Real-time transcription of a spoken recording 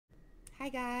Hi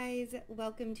guys,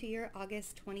 welcome to your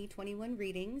August 2021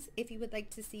 readings. If you would like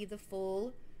to see the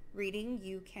full reading,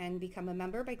 you can become a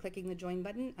member by clicking the join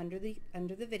button under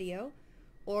the video,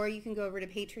 or you can go over to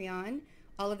Patreon.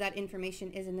 All of that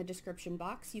information is in the description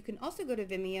box. You can also go to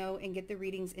Vimeo and get the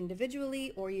readings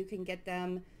individually, or you can get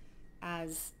them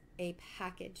as a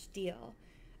package deal.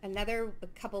 Another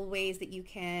couple ways that you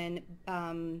can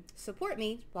support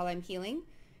me while I'm healing.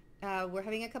 We're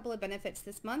having a couple of benefits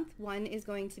this month. One is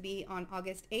going to be on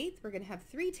August 8th. We're going to have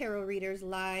 3 tarot readers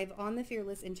live on the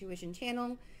Fearless Intuition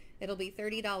channel. It'll be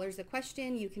 $30 a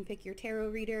question. You can pick your tarot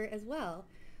reader as well.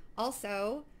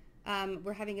 Also,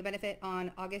 we're having a benefit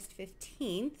on August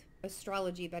 15th,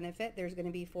 astrology benefit. There's going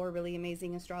to be 4 really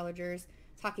amazing astrologers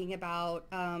talking about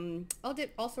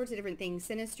all sorts of different things,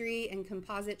 synastry and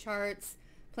composite charts,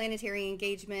 planetary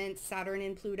engagements, Saturn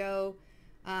and Pluto.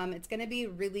 It's going to be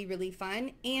really, really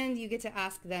fun, and you get to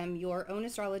ask them your own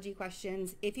astrology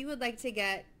questions. If you would like to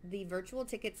get the virtual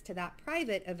tickets to that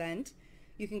private event,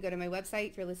 you can go to my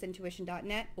website,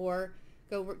 fearlessintuition.net, or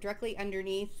go directly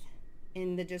underneath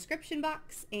in the description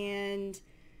box and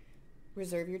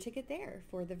reserve your ticket there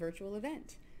for the virtual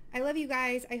event. I love you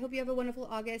guys. I hope you have a wonderful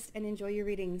August and enjoy your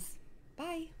readings.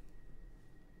 Bye.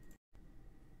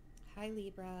 Hi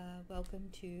Libra, welcome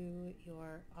to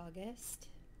your August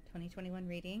 2021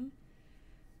 reading.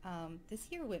 This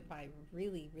year went by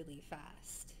really, really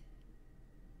fast.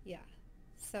 Yeah,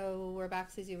 so we're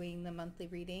back to doing the monthly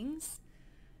readings.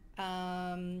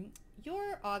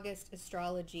 Your August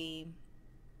astrology.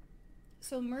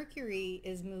 So Mercury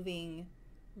is moving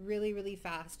really, really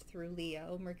fast through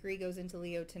Leo. Mercury goes into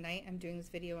Leo tonight. I'm doing this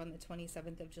video on the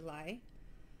 27th of July.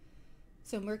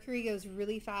 So Mercury goes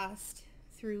really fast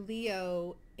through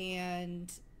Leo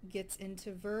and gets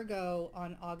into Virgo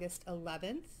on August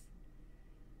 11th,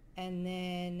 and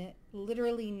then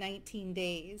literally 19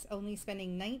 days, only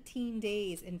spending 19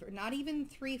 days in, not even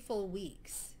 3 full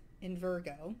weeks in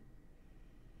Virgo,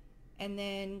 and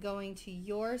then going to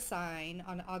your sign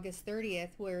on August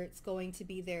 30th, where it's going to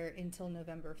be there until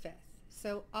November 5th.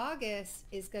 So August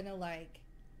is gonna like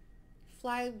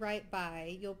fly right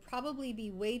by. You'll probably be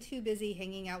way too busy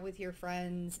hanging out with your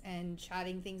friends and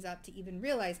chatting things up to even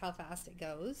realize how fast it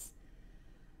goes.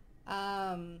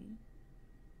 But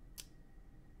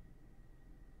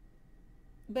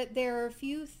there are a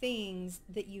few things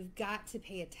that you've got to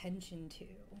pay attention to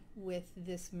with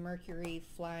this Mercury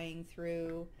flying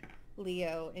through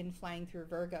Leo and flying through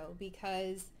Virgo,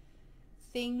 because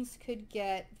things could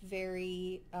get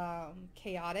very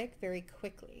chaotic very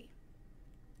quickly.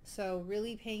 So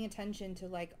really paying attention to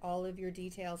like all of your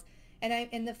details.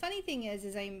 And the funny thing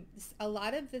is a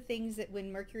lot of the things that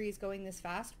when Mercury is going this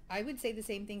fast, I would say the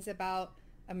same things about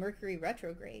a Mercury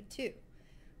retrograde too,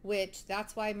 which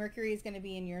that's why Mercury is going to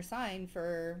be in your sign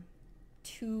for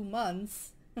 2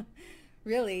 months,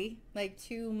 really, like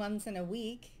 2 months and a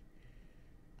week.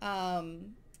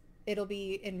 It'll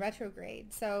be in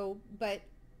retrograde. So, but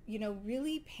you know,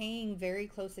 really paying very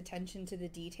close attention to the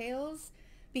details,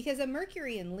 because a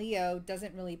Mercury in Leo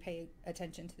doesn't really pay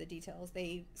attention to the details.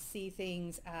 They see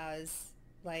things as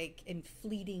like in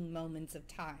fleeting moments of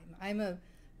time.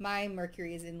 My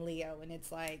Mercury is in Leo, and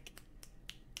it's like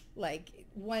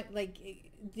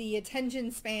the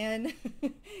attention span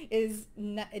is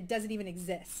not, it doesn't even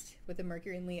exist with the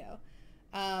Mercury in Leo.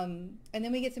 And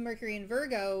then we get to Mercury in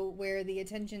Virgo, where the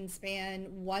attention span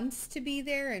wants to be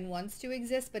there and wants to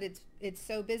exist, but it's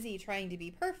so busy trying to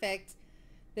be perfect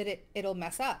that it'll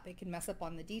mess up. It can mess up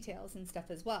on the details and stuff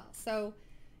as well. So,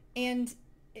 and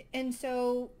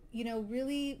so, you know,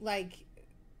 really like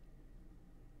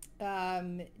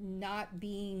not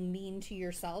being mean to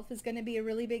yourself is going to be a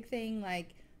really big thing.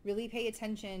 Like really pay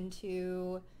attention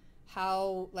to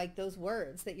how like those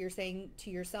words that you're saying to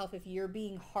yourself, if you're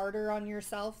being harder on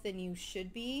yourself than you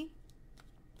should be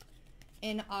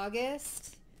in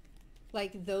August,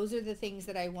 like those are the things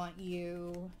that I want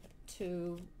you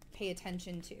to pay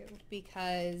attention to,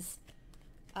 because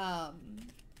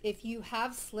if you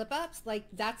have slip-ups, like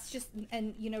that's just,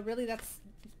 and you know, really that's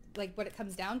like what it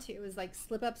comes down to is like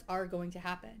slip-ups are going to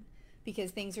happen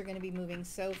because things are going to be moving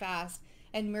so fast,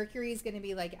 and Mercury is going to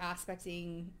be like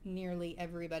aspecting nearly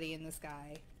everybody in the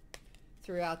sky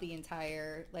throughout the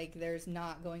entire, like there's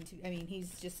not going to, I mean,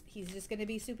 he's just going to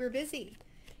be super busy,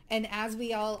 and as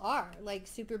we all are, like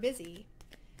super busy.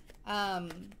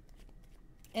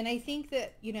 And I think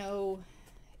that, you know,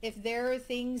 if there are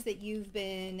things that you've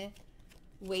been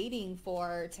waiting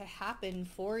for to happen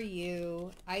for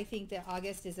you, I think that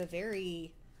August is a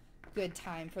very good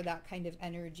time for that kind of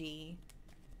energy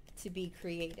to be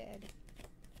created.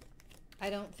 I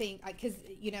don't think, because,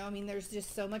 you know, I mean, there's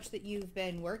just so much that you've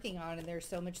been working on, and there's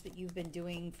so much that you've been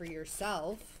doing for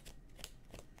yourself.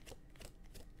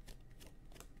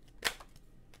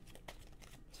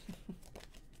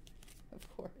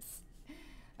 Of course.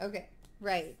 Okay.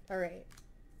 Right. All right.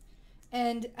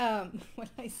 And when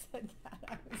I said that,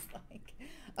 I was like,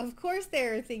 of course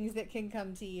there are things that can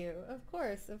come to you. Of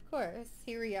course, of course.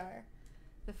 Here we are.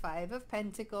 The Five of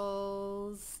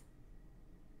Pentacles.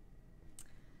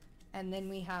 And then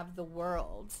we have the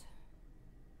World.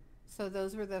 So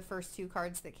those were the first two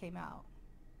cards that came out.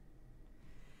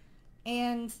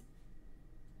 And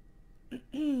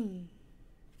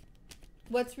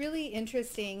what's really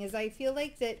interesting is I feel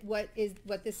like that what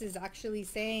this is actually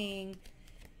saying,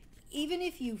 even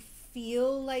if you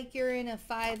feel like you're in a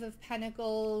Five of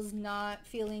Pentacles, not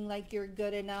feeling like you're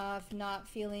good enough, not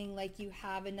feeling like you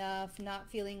have enough, not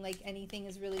feeling like anything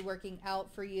is really working out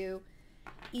for you,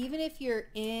 even if you're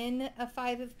in a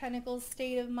Five of Pentacles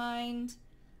state of mind,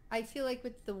 I feel like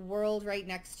with the World right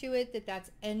next to it,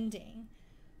 that's ending.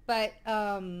 But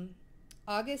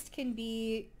August can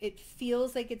be, it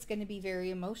feels like it's going to be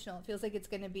very emotional. It feels like it's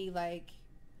going to be like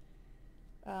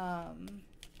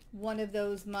one of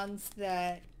those months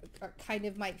that kind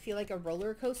of might feel like a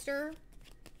roller coaster.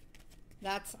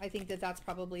 I think that's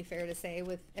probably fair to say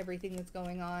with everything that's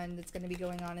going on, that's going to be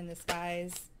going on in the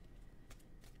skies.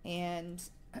 And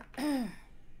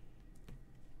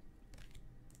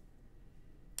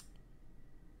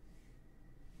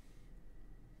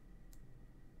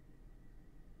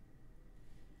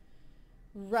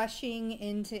rushing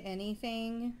into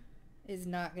anything is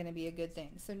not going to be a good thing.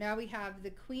 So now we have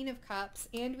the Queen of Cups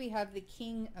and we have the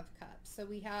King of Cups. So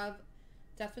we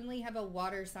definitely have a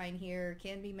water sign here.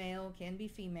 Can be male, can be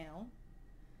female.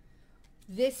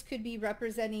 This could be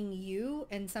representing you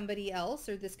and somebody else,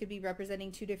 or this could be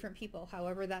representing two different people,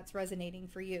 however that's resonating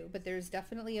for you. But there's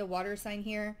definitely a water sign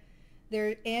here.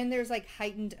 There's like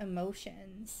heightened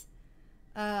emotions.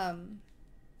 Knight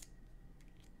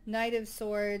of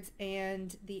Swords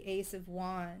and the Ace of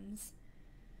Wands.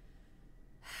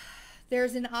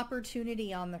 There's an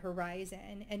opportunity on the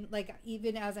horizon, and like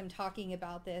even as I'm talking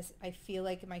about this, I feel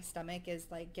like my stomach is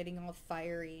like getting all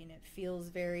fiery, and it feels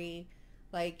very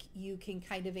like you can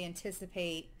kind of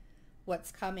anticipate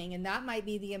what's coming, and that might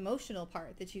be the emotional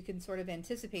part, that you can sort of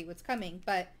anticipate what's coming.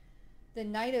 But the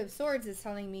Knight of Swords is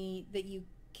telling me that you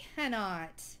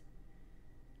cannot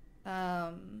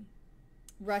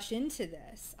rush into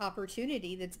this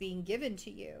opportunity that's being given to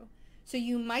you. So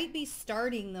you might be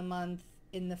starting the month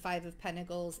in the Five of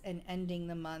Pentacles and ending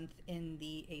the month in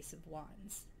the Ace of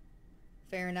Wands.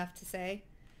 Fair enough to say?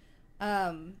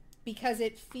 Because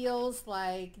it feels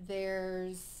like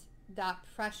there's that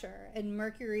pressure. And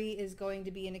Mercury is going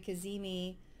to be in a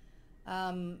Cazimi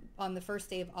on the first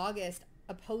day of August,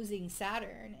 opposing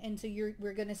Saturn. And so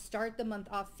we're going to start the month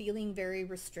off feeling very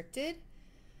restricted,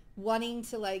 wanting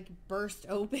to like burst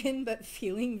open, but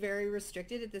feeling very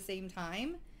restricted at the same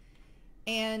time.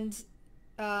 And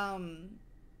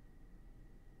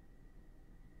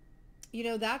you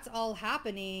know, that's all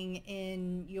happening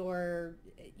in your,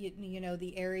 you know,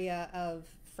 the area of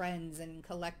friends and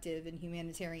collective and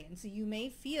humanitarian. So you may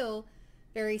feel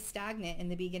very stagnant in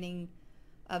the beginning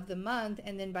of the month,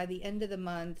 and then by the end of the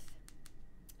month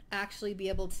actually be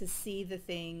able to see the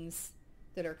things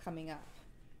that are coming up.